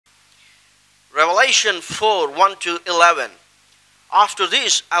Revelation 4, 1-11. After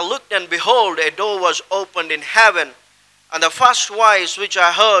this I looked, and behold, a door was opened in heaven, and the first voice which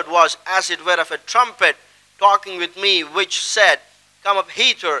I heard was as it were of a trumpet talking with me, which said, Come up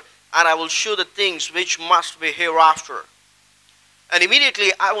hither, and I will shew the things which must be hereafter. And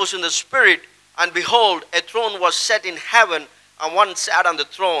immediately I was in the Spirit, and behold, a throne was set in heaven, and one sat on the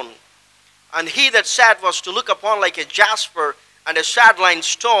throne. And he that sat was to look upon like a jasper and a sardine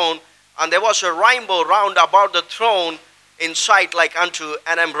stone, and there was a rainbow round about the throne, in sight like unto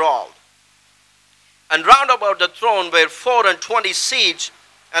an emerald. And round about the throne were 24 seats,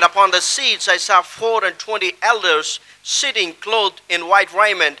 and upon the seats I saw 24 elders sitting, clothed in white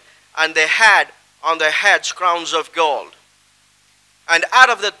raiment, and they had on their heads crowns of gold. And out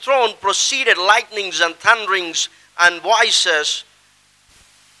of the throne proceeded lightnings and thunderings and voices,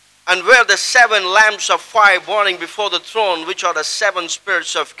 and were the 7 lamps of fire burning before the throne, which are the 7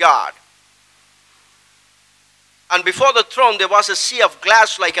 spirits of God. And before the throne there was a sea of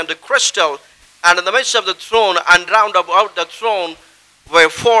glass like unto crystal, and in the midst of the throne and round about the throne were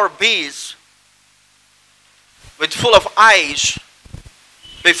 4 beasts, with full of eyes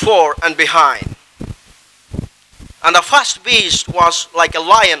before and behind. And the first beast was like a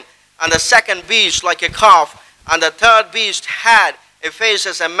lion, and the second beast like a calf, and the third beast had a face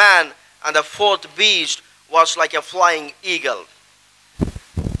as a man, and the fourth beast was like a flying eagle.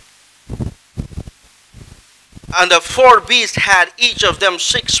 And the 4 beasts had each of them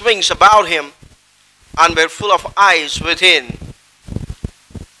 6 wings about him, and were full of eyes within.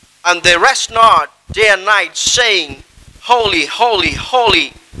 And they rest not day and night, saying, Holy, holy,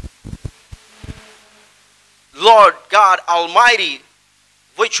 holy, Lord God Almighty,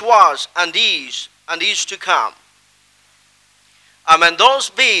 which was and is to come. And those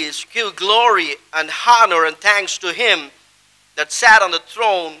beasts give glory and honor and thanks to him that sat on the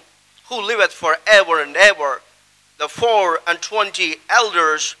throne, who liveth forever and ever. The 24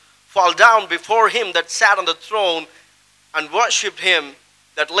 elders fall down before him that sat on the throne, and worshipped him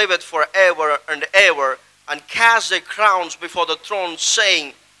that liveth forever and ever, and cast their crowns before the throne,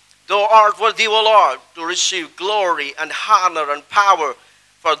 saying, Thou art worthy, O Lord, to receive glory and honor and power,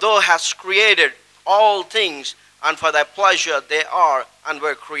 for thou hast created all things, and for thy pleasure they are and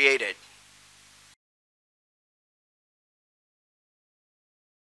were created.